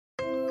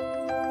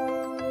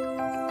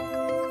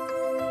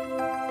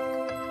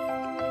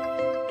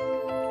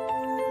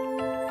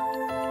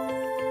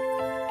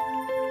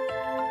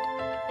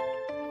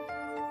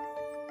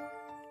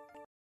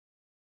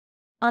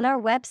On our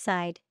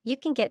website, you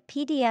can get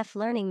PDF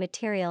learning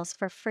materials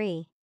for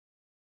free.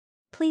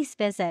 Please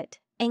visit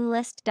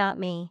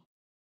englist.me.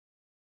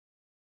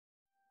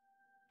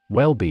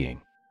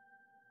 Well-being.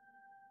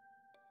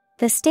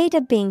 The state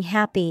of being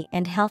happy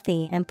and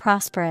healthy and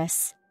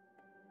prosperous.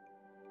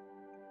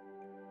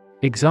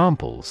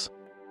 Examples: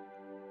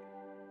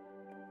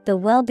 The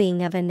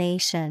well-being of a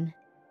nation.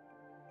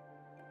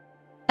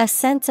 A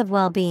sense of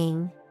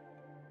well-being.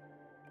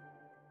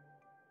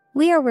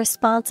 We are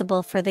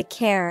responsible for the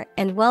care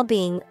and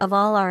well-being of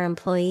all our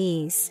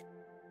employees.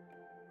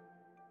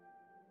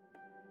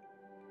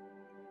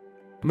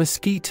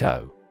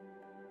 Mosquito.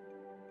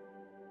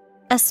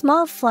 A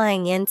small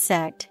flying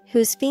insect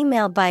whose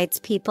female bites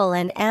people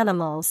and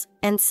animals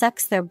and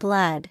sucks their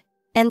blood,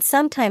 and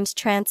sometimes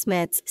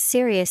transmits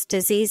serious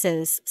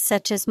diseases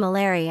such as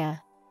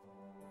malaria.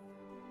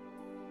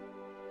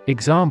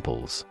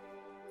 Examples: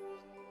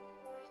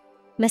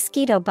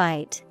 Mosquito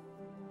bite.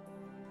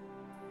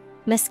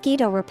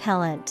 Mosquito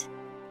repellent.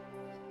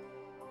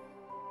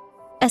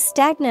 A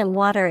stagnant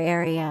water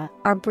area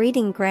are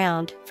breeding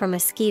ground for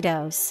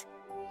mosquitoes.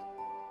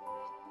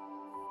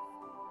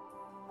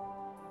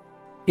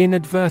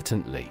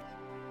 Inadvertently.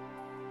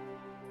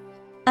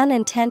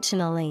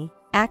 Unintentionally,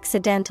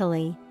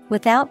 accidentally,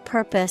 without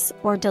purpose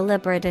or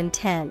deliberate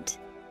intent.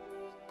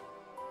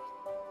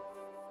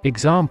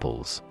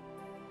 Examples: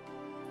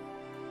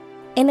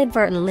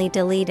 Inadvertently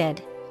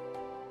deleted.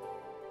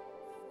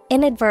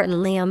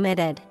 Inadvertently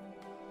omitted.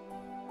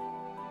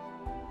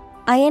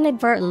 I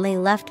inadvertently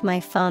left my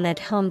phone at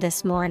home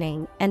this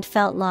morning and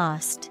felt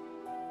lost.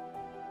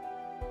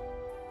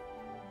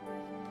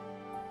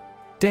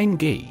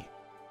 Dengue.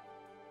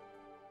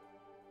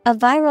 A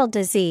viral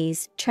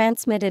disease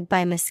transmitted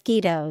by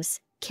mosquitoes,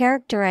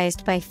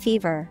 characterized by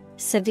fever,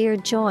 severe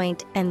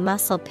joint and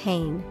muscle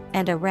pain,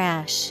 and a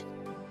rash.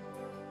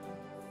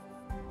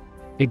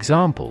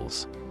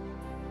 Examples: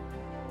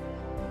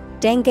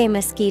 Dengue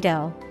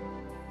mosquito.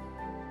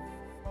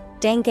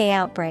 Dengue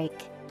outbreak.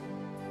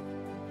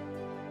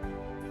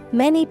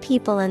 Many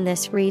people in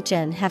this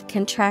region have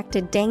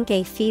contracted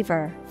dengue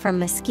fever from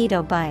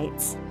mosquito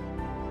bites.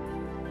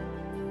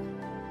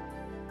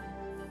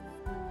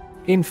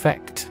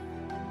 Infect.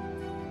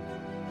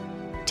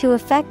 To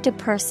affect a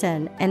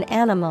person, an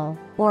animal,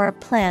 or a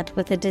plant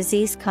with a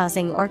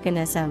disease-causing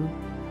organism.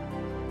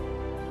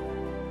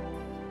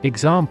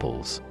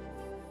 Examples: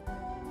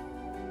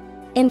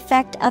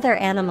 Infect other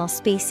animal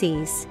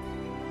species.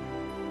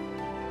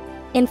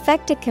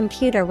 Infect a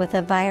computer with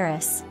a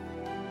virus.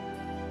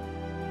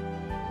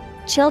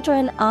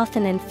 Children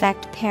often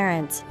infect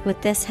parents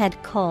with this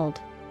head cold.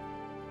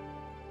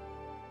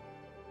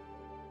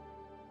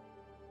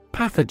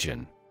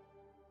 Pathogen.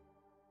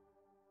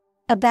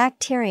 A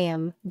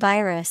bacterium,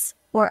 virus,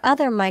 or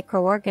other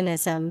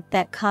microorganism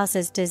that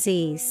causes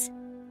disease.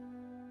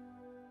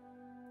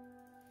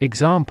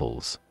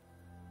 Examples: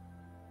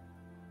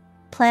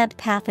 Plant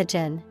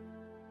pathogen.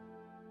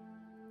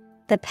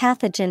 The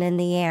pathogen in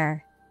the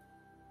air.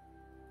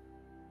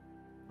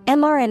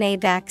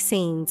 mRNA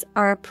vaccines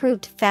are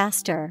approved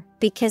faster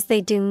because they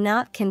do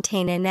not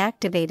contain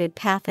inactivated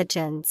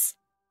pathogens.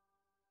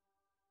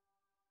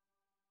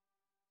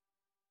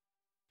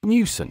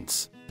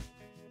 Nuisance.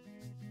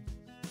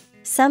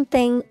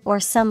 Something or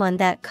someone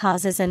that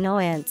causes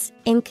annoyance,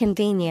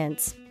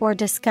 inconvenience, or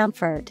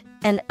discomfort,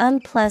 an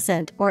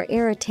unpleasant or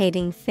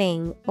irritating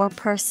thing or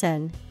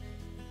person.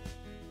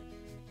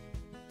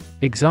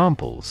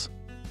 Examples: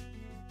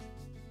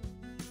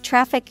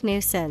 Traffic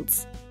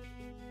nuisance.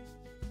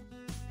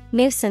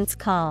 Nuisance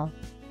call.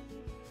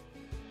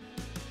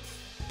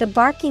 The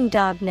barking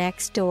dog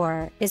next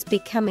door is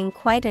becoming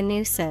quite a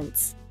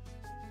nuisance.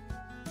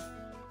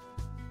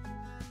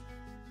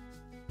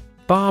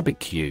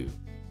 Barbecue.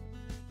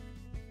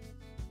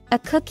 A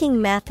cooking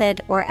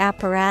method or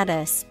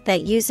apparatus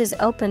that uses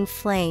open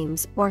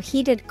flames or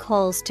heated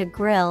coals to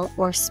grill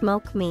or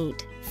smoke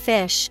meat,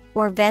 fish,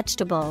 or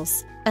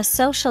vegetables. A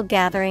social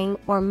gathering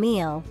or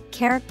meal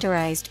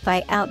characterized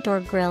by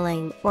outdoor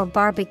grilling or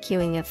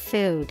barbecuing of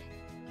food.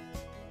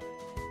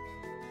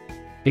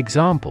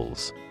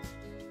 Examples: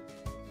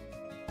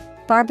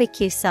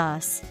 Barbecue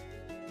sauce.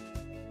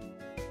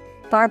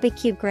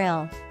 Barbecue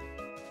grill.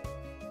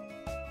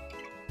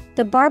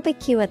 The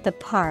barbecue at the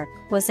park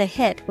was a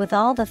hit with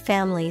all the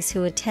families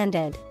who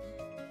attended.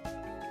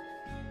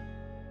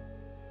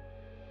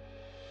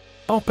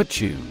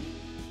 Opportune.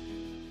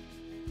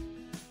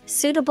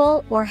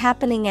 Suitable or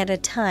happening at a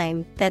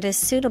time that is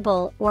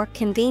suitable or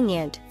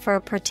convenient for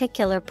a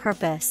particular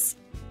purpose.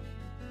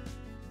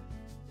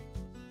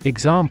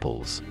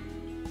 Examples: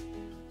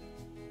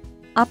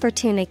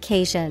 Opportune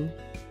occasion.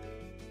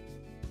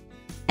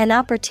 An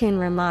opportune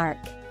remark.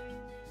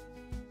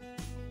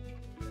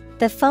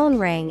 The phone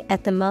rang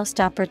at the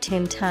most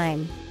opportune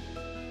time.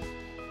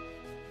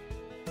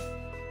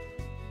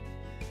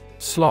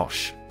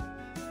 Slosh.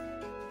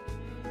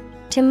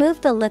 To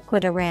move the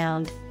liquid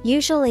around,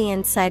 usually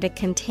inside a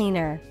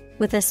container,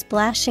 with a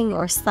splashing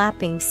or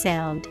slapping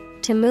sound,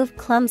 to move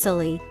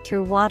clumsily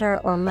through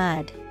water or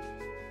mud.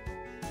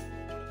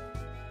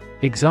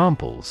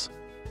 Examples: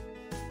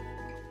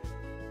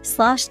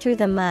 slosh through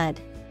the mud,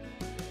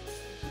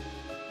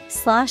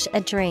 slosh a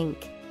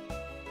drink.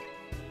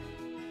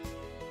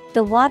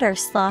 The water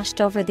sloshed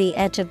over the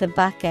edge of the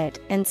bucket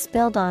and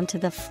spilled onto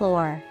the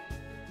floor.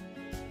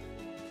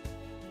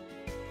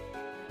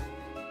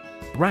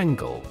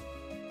 Wrangle.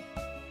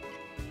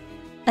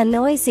 A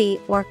noisy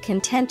or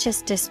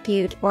contentious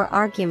dispute or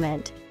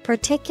argument,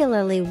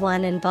 particularly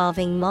one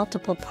involving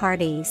multiple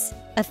parties,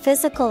 a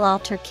physical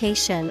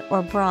altercation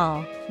or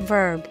brawl.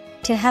 Verb,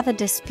 to have a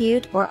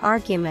dispute or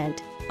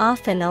argument,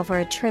 often over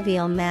a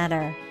trivial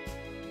matter.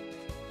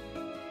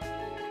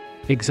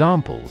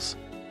 Examples: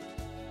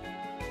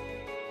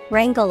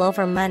 wrangle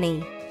over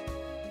money,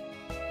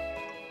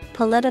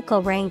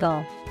 political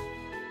wrangle.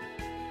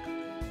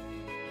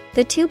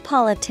 The two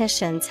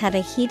politicians had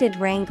a heated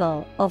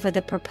wrangle over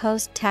the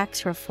proposed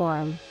tax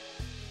reform.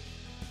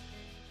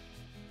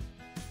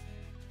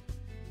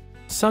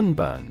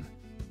 Sunburn.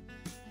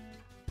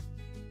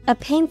 A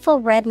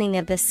painful reddening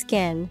of the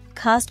skin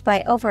caused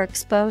by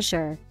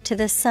overexposure to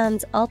the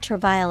sun's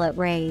ultraviolet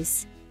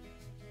rays.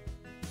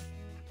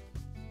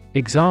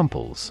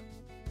 Examples: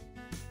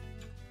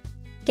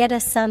 get a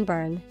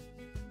sunburn,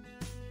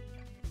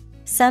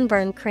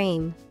 sunburn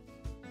cream.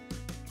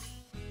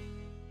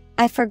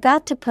 I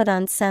forgot to put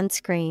on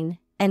sunscreen,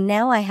 and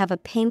now I have a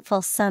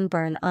painful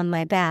sunburn on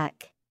my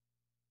back.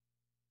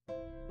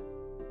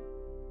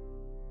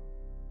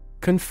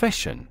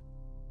 Confession.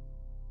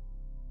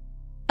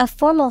 A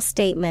formal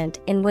statement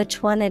in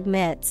which one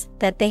admits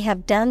that they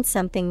have done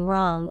something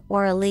wrong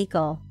or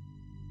illegal.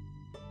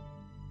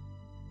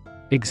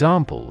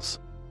 Examples: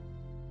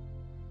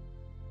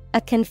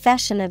 a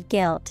confession of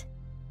guilt,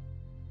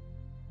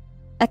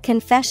 a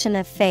confession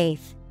of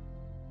faith.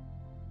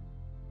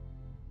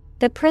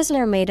 The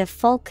prisoner made a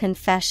full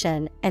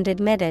confession and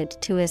admitted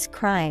to his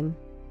crime.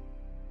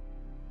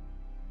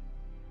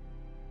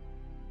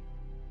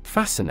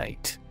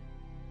 Fascinate.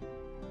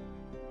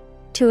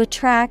 To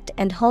attract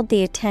and hold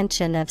the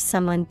attention of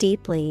someone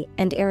deeply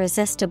and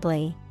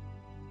irresistibly.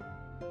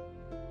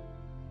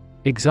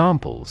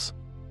 Examples: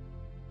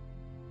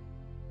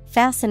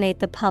 fascinate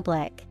the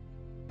public,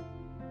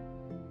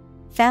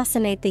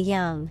 fascinate the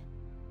young.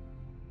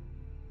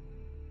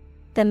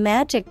 The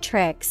magic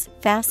tricks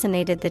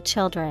fascinated the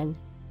children.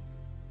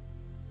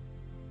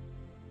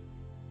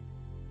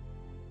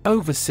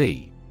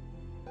 Oversee.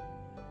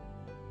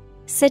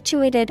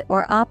 Situated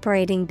or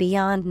operating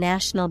beyond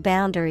national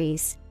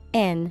boundaries,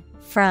 in,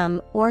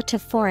 from, or to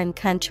foreign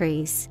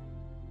countries.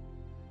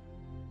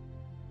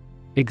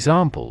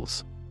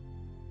 Examples: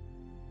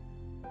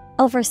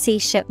 oversee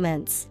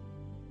shipments,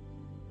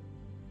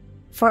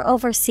 for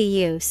oversea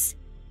use.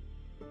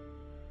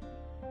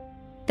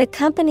 The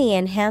company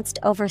enhanced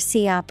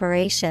overseas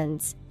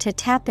operations to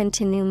tap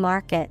into new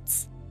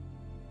markets.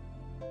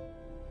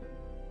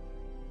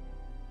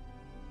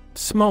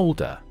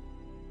 Smolder.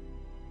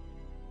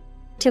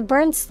 To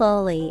burn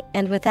slowly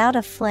and without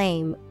a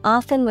flame,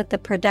 often with the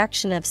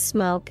production of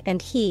smoke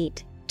and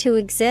heat, to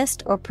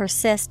exist or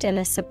persist in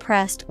a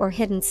suppressed or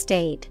hidden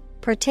state,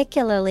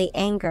 particularly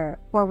anger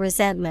or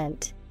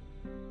resentment.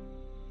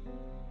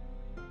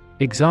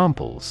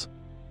 Examples: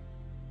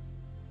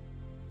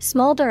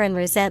 smolder in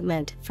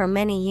resentment for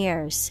many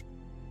years.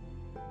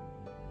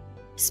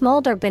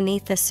 Smolder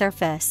beneath the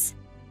surface.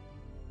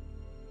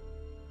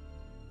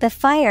 The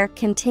fire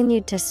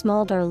continued to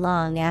smolder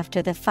long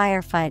after the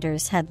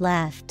firefighters had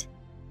left.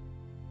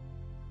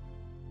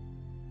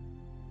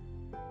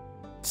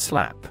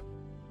 Slap.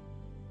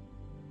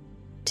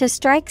 To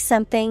strike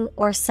something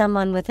or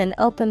someone with an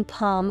open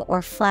palm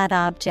or flat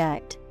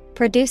object,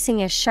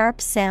 producing a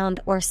sharp sound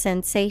or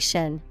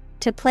sensation.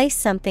 To place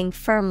something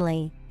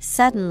firmly,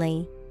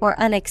 suddenly, or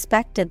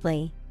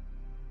unexpectedly.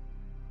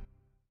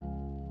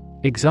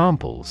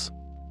 Examples: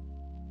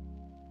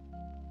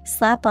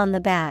 slap on the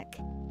back,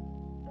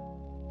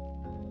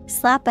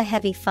 slap a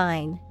heavy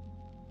fine.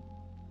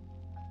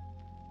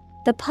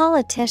 The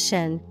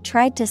politician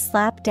tried to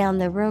slap down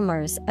the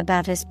rumors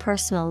about his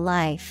personal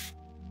life.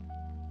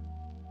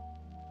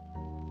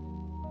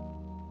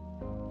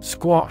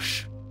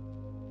 Squash.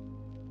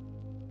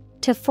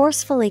 To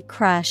forcefully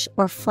crush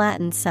or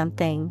flatten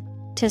something,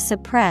 to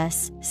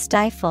suppress,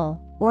 stifle,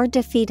 or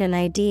defeat an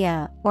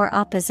idea or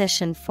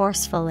opposition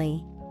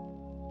forcefully.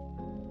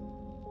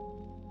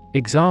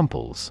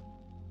 Examples: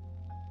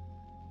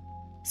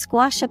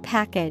 squash a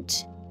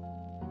package,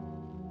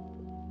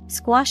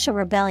 squash a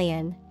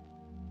rebellion.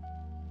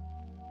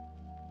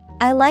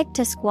 I like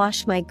to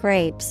squash my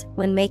grapes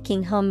when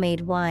making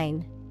homemade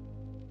wine.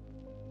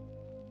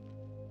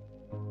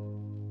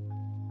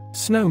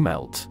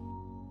 Snowmelt.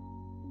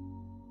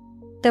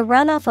 The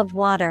runoff of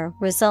water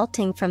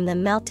resulting from the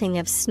melting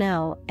of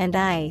snow and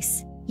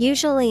ice,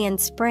 usually in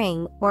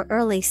spring or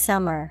early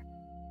summer.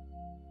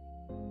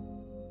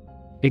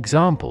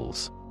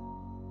 Examples: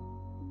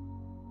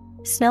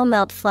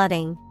 snowmelt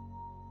flooding,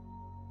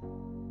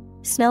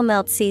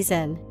 snowmelt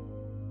season.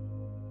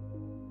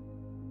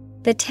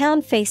 The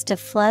town faced a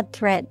flood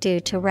threat due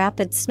to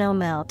rapid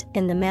snowmelt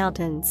in the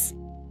mountains.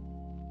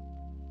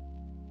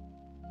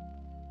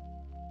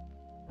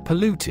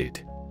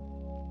 Polluted.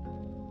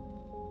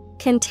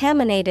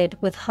 Contaminated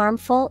with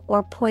harmful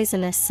or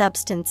poisonous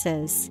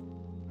substances.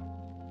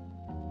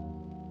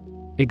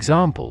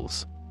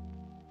 Examples: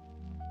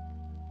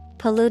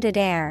 Polluted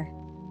air.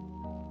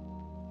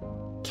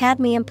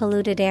 Cadmium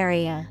polluted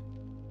area.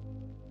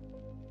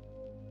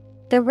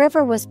 The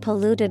river was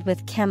polluted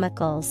with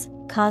chemicals,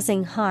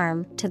 causing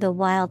harm to the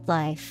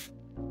wildlife.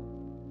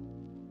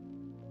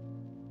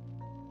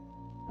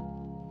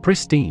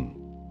 Pristine.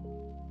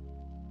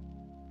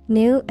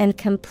 New and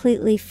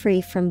completely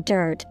free from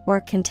dirt or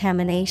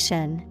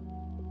contamination.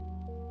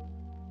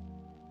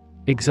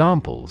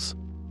 Examples: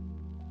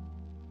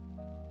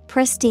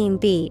 Pristine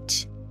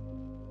beach.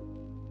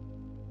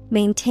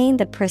 Maintain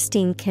the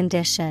pristine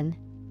condition.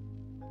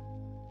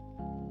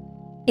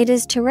 It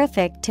is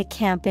terrific to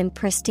camp in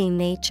pristine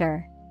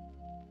nature.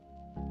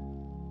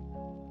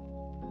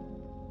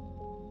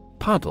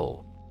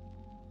 Puddle.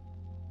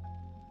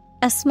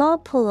 A small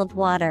pool of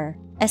water,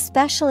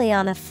 especially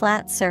on a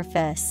flat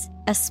surface,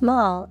 a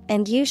small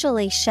and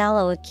usually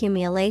shallow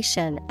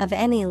accumulation of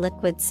any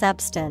liquid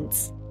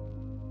substance.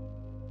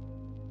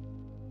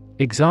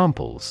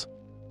 Examples: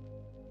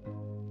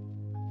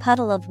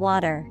 Puddle of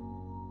water.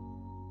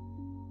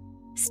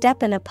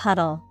 Step in a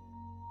puddle.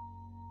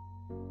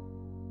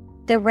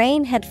 The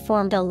rain had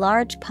formed a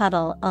large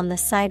puddle on the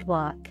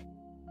sidewalk.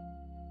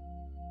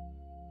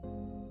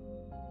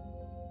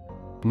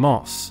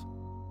 Moss.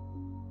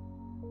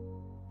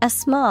 A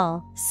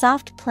small,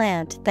 soft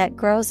plant that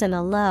grows in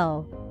a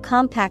low,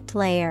 compact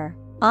layer,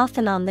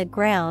 often on the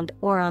ground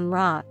or on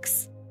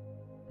rocks.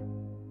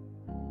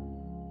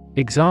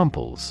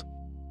 Examples: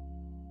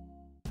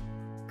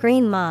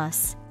 Green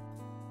moss.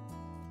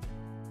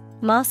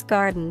 Moss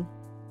garden.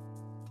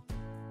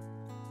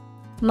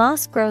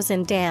 Moss grows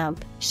in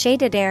damp,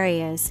 shaded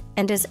areas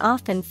and is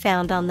often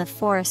found on the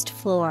forest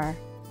floor.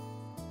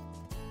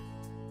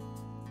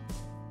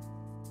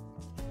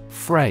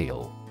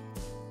 Frail.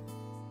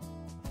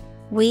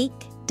 Weak,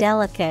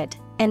 delicate,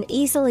 and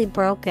easily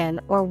broken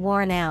or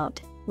worn out,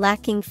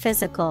 lacking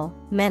physical,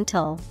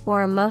 mental,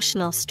 or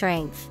emotional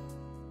strength.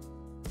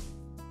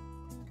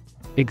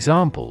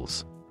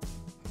 Examples: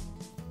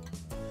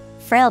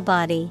 Frail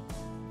body.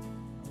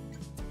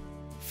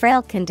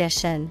 Frail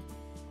condition.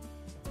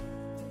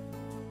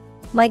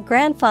 My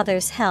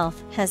grandfather's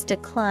health has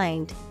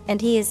declined, and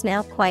he is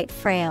now quite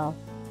frail.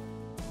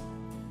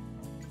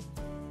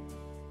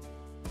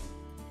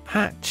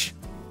 Hatch.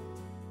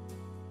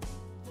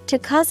 To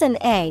cause an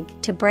egg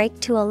to break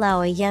to allow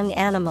a young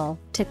animal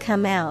to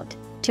come out,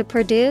 to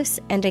produce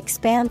and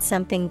expand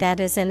something that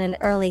is in an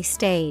early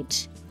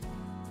stage.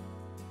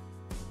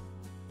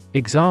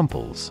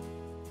 Examples: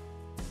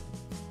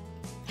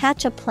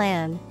 Hatch a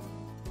plan.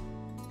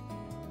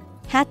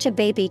 Hatch a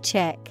baby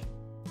chick.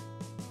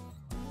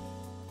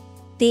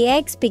 The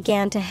eggs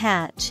began to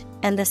hatch,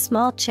 and the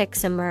small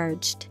chicks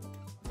emerged.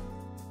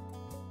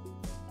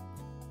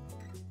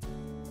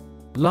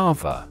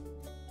 Larva.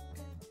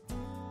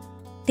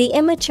 The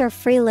immature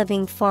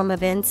free-living form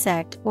of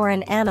insect or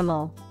an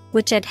animal,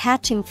 which at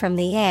hatching from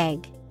the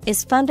egg,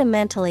 is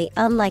fundamentally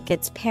unlike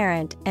its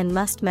parent and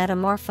must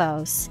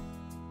metamorphose.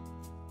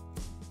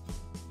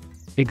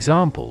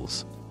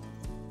 Examples: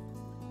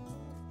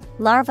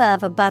 Larva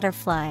of a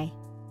butterfly.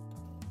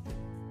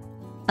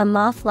 A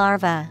moth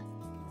larva.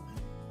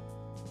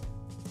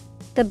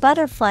 The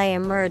butterfly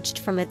emerged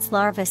from its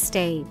larva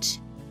stage.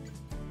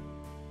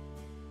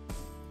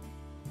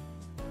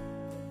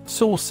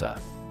 Saucer.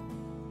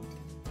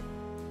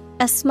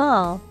 A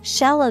small,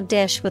 shallow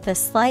dish with a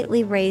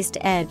slightly raised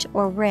edge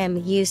or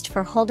rim used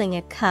for holding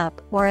a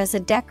cup or as a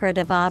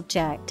decorative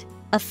object,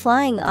 a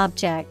flying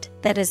object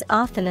that is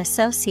often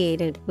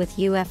associated with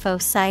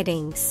UFO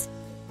sightings.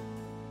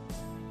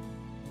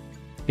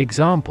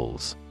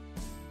 Examples: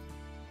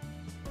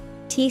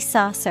 Tea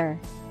saucer.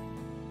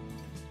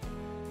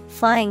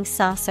 Flying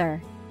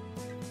saucer.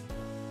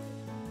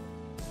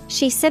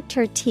 She sipped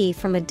her tea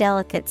from a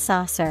delicate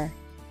saucer.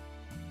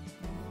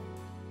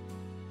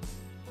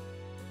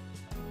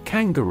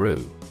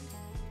 Kangaroo.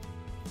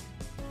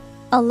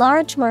 A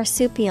large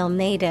marsupial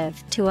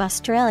native to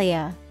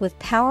Australia with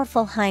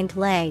powerful hind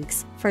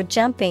legs for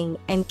jumping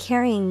and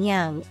carrying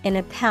young in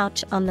a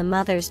pouch on the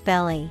mother's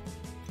belly.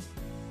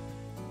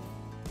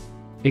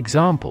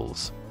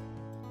 Examples: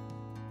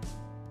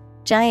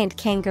 Giant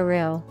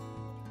kangaroo.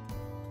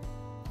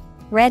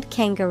 Red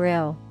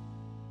kangaroo.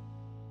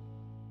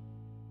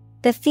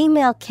 The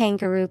female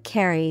kangaroo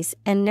carries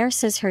and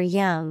nurses her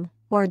young,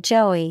 or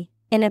joey,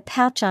 in a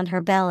pouch on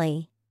her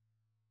belly.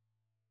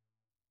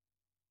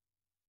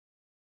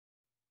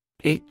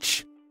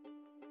 Itch.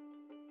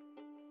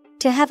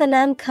 To have an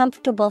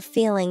uncomfortable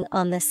feeling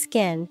on the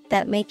skin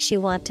that makes you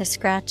want to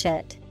scratch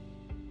it.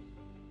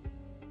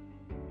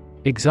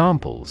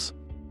 Examples: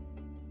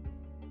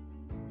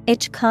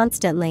 Itch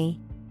constantly.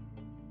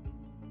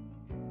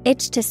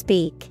 Itch to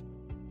speak.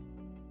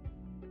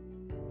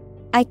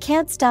 I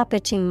can't stop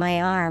itching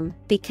my arm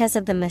because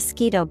of the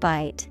mosquito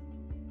bite.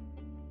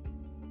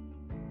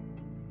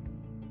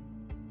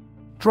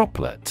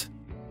 Droplet.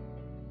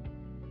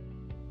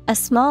 A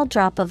small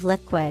drop of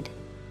liquid.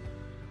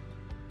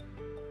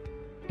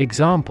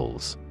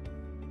 Examples: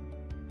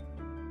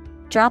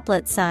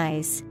 Droplet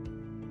size.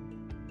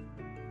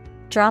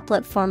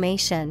 Droplet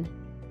formation.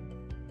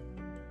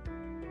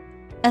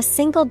 A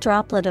single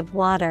droplet of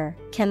water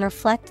can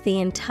reflect the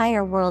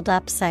entire world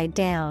upside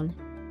down.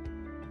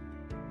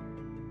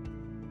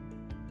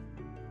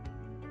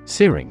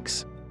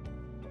 Syrinx.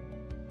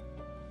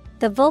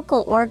 The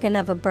vocal organ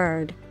of a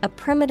bird, a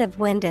primitive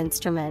wind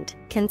instrument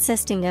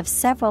consisting of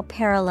several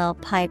parallel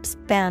pipes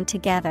bound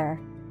together.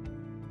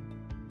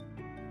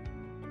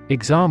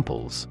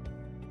 Examples: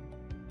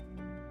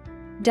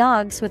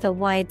 Dogs with a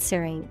wide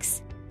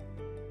syrinx.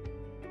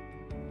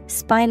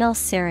 Spinal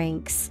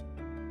syrinx.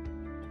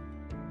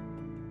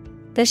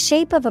 The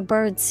shape of a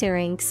bird's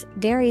syrinx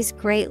varies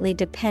greatly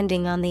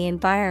depending on the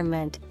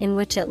environment in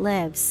which it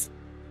lives.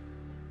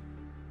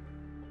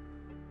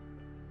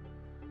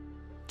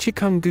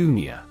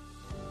 Chikungunya.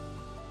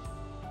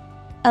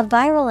 A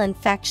viral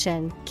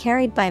infection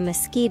carried by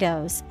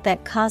mosquitoes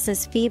that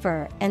causes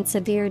fever and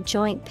severe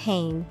joint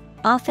pain,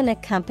 often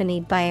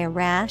accompanied by a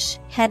rash,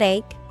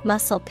 headache,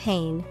 muscle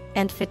pain,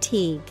 and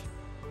fatigue.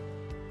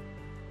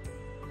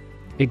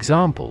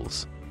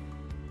 Examples: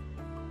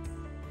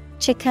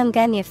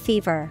 Chikungunya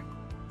fever.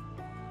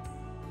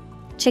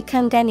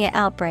 Chikungunya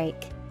outbreak.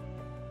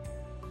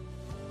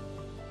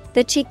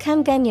 The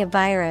chikungunya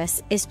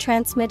virus is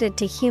transmitted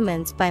to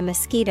humans by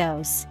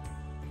mosquitoes.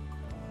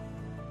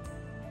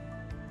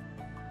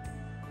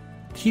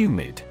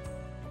 Humid.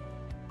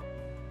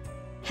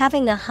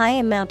 Having a high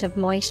amount of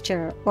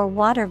moisture or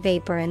water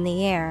vapor in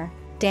the air,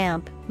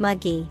 damp,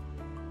 muggy.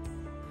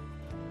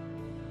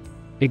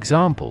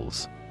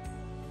 Examples: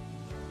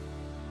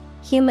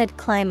 Humid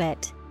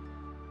climate.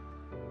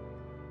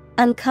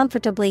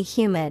 Uncomfortably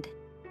humid.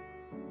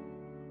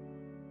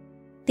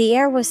 The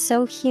air was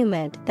so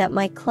humid that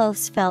my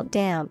clothes felt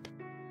damp.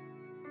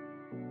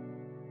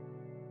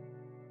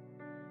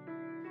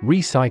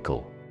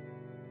 Recycle.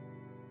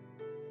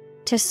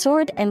 To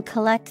sort and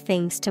collect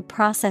things to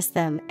process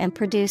them and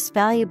produce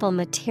valuable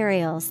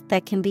materials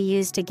that can be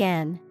used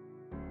again.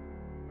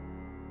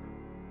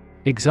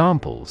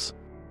 Examples: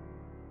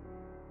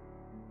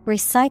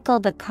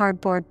 Recycle the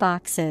cardboard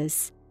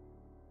boxes.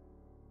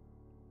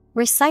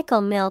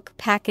 Recycle milk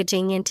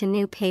packaging into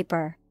new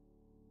paper.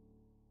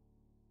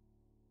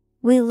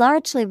 We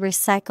largely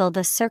recycle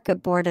the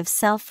circuit board of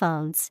cell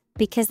phones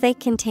because they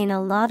contain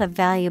a lot of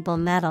valuable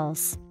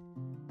metals.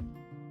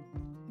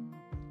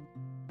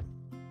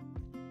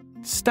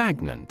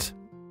 Stagnant.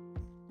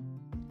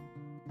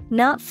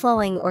 Not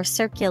flowing or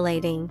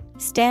circulating,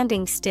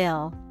 standing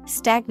still,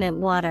 stagnant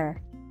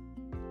water.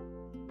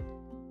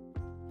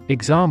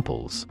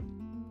 Examples: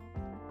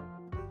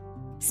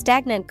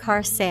 Stagnant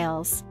car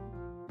sales.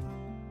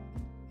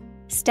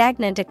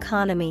 Stagnant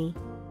economy.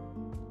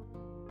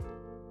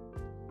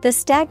 The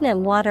stagnant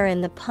water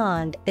in the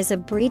pond is a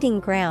breeding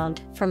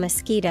ground for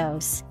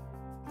mosquitoes.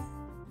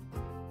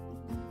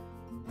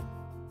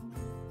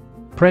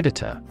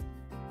 Predator.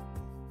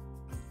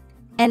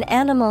 An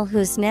animal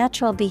whose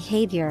natural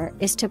behavior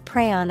is to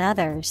prey on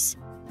others.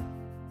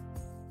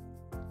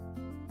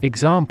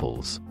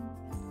 Examples: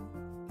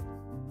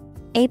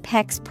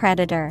 Apex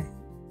predator.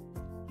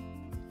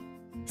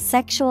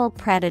 Sexual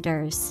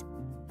predators.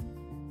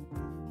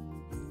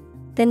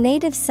 The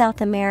native South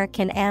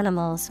American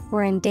animals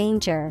were in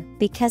danger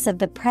because of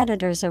the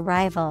predator's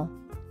arrival.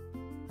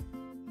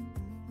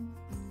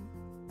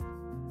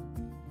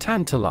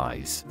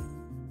 Tantalize.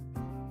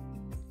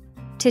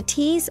 To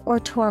tease or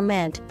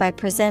torment by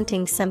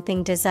presenting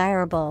something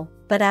desirable,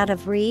 but out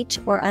of reach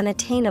or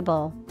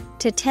unattainable.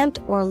 To tempt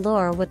or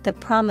lure with the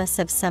promise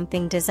of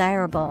something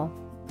desirable.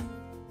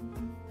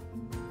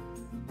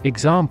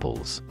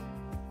 Examples: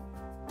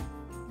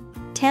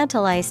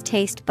 Tantalize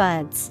taste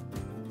buds.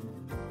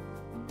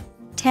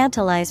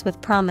 Tantalize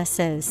with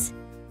promises.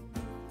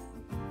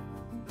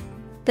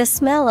 The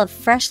smell of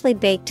freshly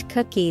baked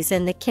cookies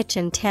in the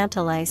kitchen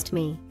tantalized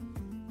me.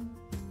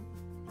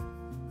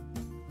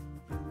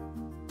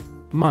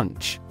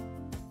 Munch.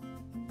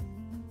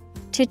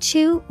 To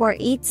chew or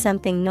eat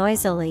something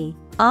noisily,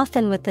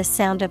 often with the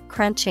sound of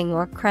crunching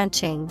or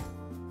crunching.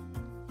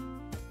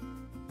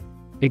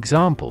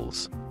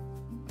 Examples: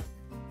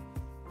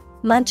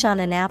 Munch on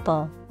an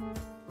apple.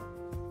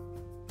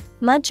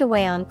 Munch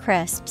away on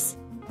crisps.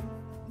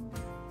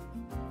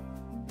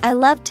 I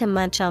love to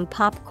munch on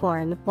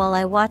popcorn while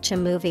I watch a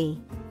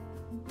movie.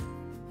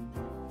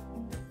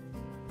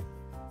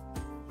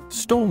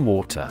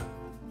 Stormwater.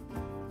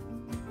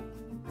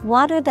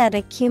 Water that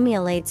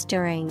accumulates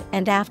during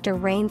and after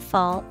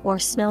rainfall or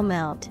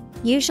snowmelt,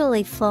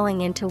 usually flowing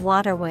into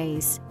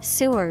waterways,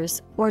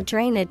 sewers, or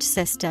drainage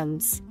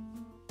systems.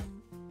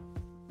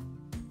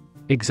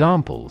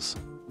 Examples: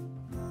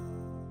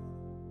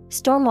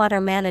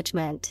 Stormwater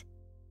management.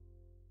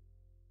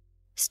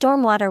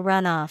 Stormwater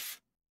runoff.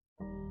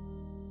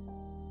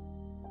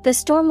 The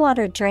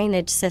stormwater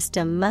drainage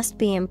system must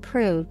be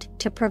improved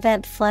to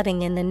prevent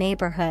flooding in the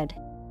neighborhood.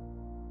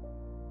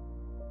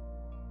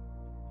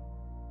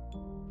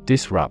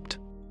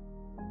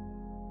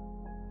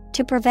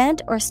 To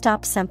prevent or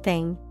stop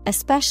something,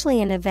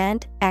 especially an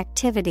event,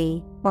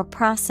 activity, or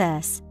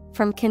process,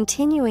 from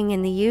continuing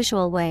in the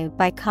usual way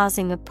by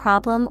causing a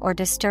problem or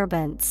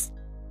disturbance.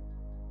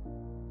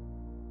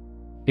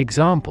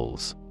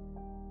 Examples: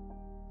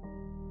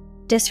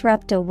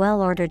 disrupt a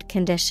well-ordered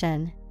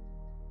condition.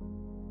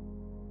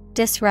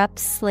 Disrupt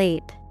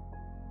sleep.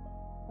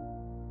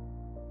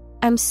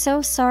 I'm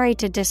so sorry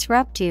to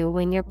disrupt you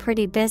when you're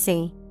pretty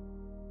busy.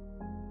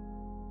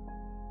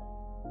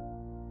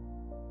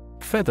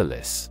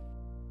 Featherless.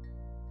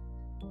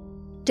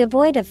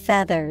 Devoid of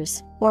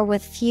feathers, or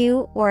with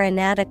few or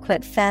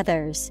inadequate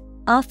feathers,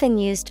 often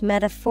used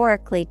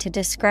metaphorically to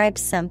describe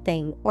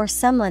something or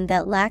someone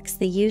that lacks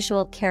the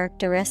usual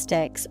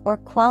characteristics or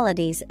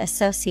qualities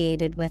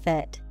associated with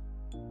it.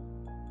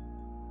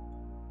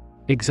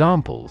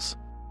 Examples: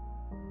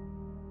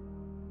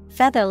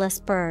 featherless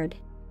bird.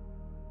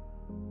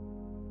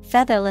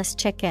 Featherless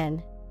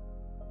chicken.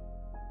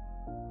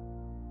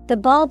 The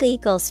bald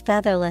eagle's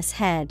featherless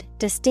head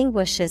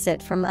distinguishes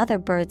it from other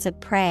birds of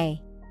prey.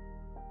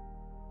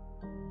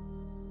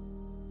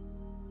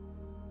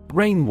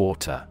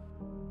 Rainwater.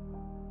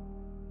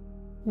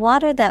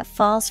 Water that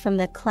falls from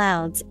the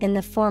clouds in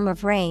the form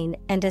of rain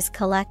and is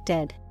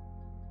collected.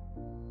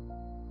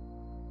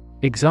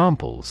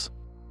 Examples: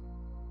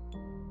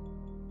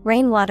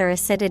 rainwater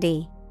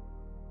acidity.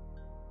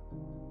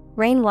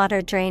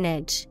 Rainwater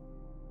drainage.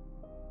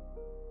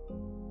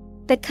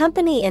 The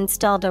company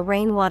installed a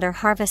rainwater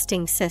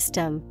harvesting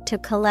system to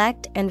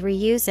collect and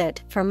reuse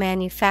it for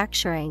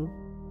manufacturing.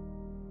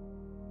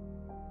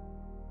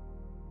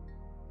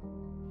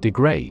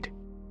 Degrade.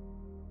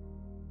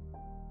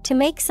 To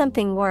make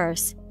something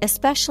worse,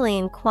 especially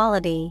in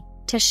quality,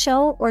 to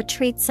show or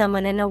treat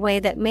someone in a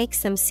way that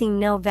makes them seem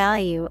no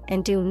value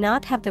and do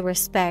not have the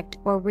respect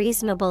or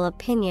reasonable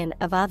opinion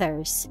of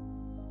others.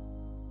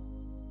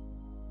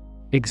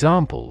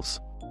 Examples: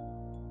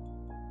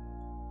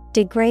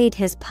 degrade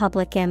his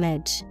public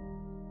image.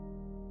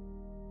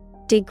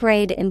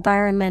 Degrade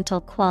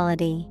environmental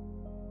quality.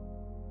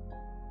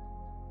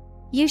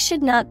 You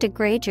should not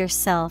degrade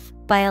yourself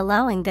by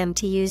allowing them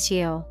to use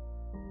you.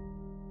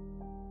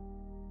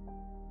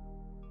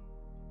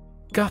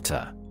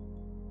 Gutter.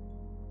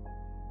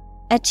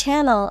 A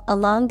channel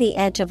along the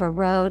edge of a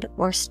road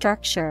or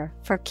structure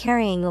for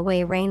carrying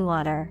away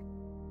rainwater.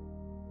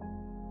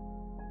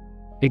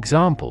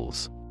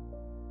 Examples: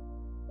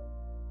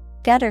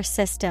 gutter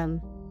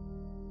system.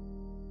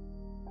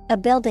 A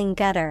building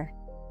gutter.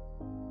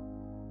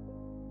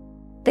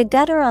 The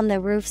gutter on the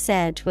roof's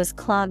edge was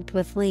clogged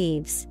with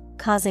leaves,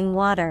 causing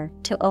water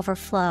to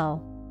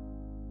overflow.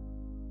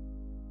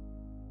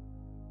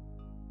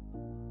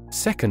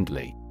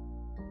 Secondly.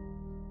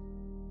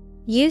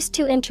 Used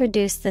to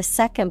introduce the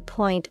second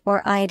point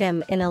or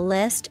item in a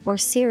list or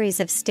series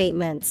of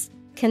statements,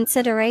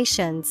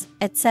 considerations,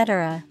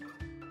 etc.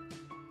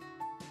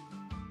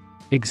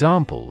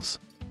 Examples: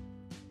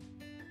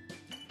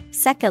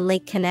 secondly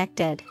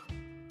connected.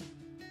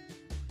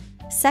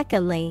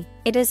 Secondly,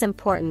 it is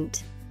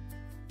important.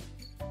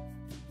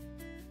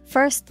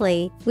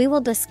 Firstly, we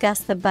will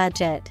discuss the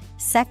budget.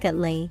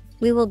 Secondly,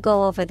 we will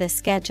go over the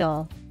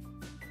schedule.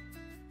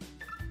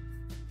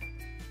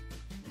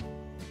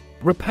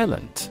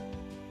 Repellent.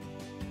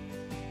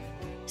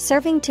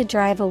 Serving to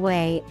drive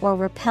away or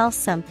repel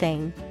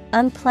something,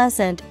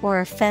 unpleasant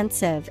or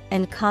offensive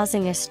and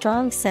causing a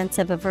strong sense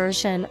of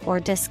aversion or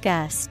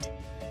disgust.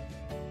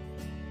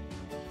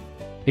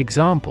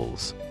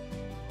 Examples: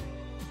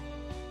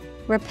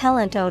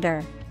 repellent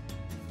odor.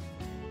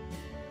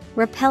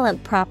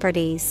 Repellent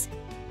properties.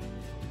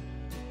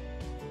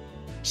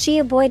 She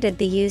avoided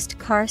the used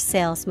car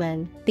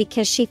salesman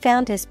because she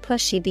found his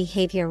pushy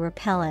behavior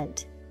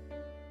repellent.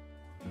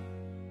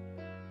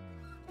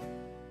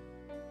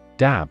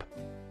 Dab.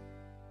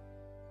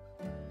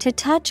 To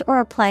touch or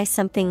apply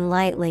something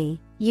lightly,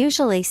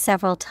 usually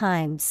several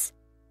times.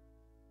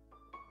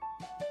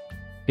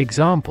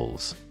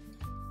 Examples: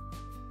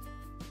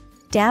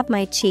 dab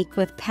my cheek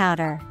with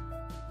powder.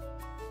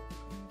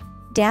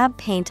 Dab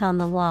paint on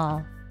the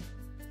wall.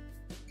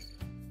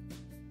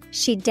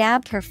 She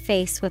dabbed her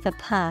face with a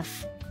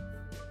puff.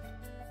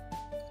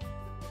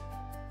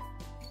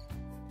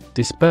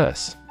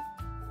 Disperse.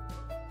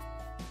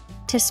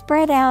 To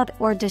spread out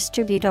or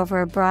distribute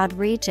over a broad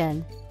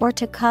region, or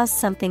to cause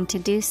something to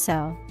do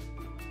so.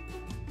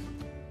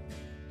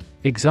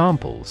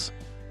 Examples: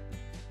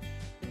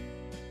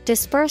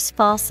 disperse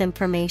false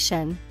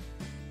information.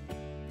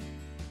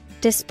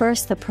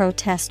 Disperse the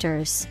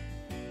protesters.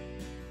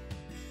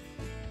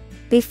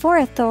 Before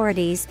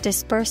authorities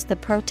dispersed the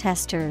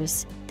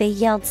protesters, they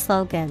yelled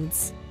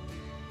slogans.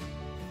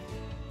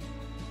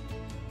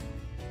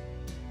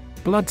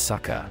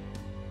 Bloodsucker.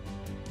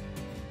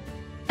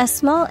 A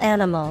small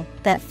animal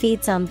that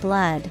feeds on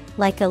blood,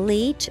 like a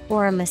leech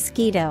or a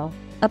mosquito,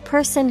 a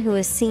person who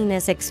is seen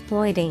as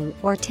exploiting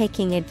or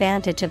taking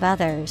advantage of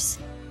others.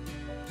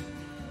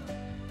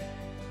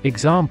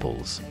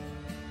 Examples: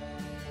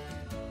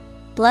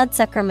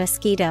 bloodsucker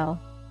mosquito.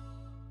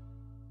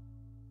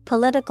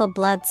 Political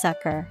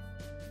bloodsucker.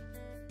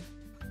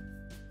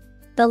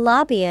 The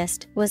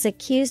lobbyist was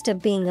accused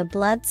of being a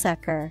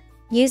bloodsucker,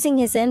 using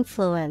his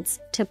influence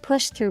to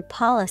push through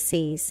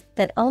policies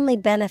that only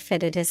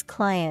benefited his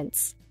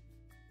clients.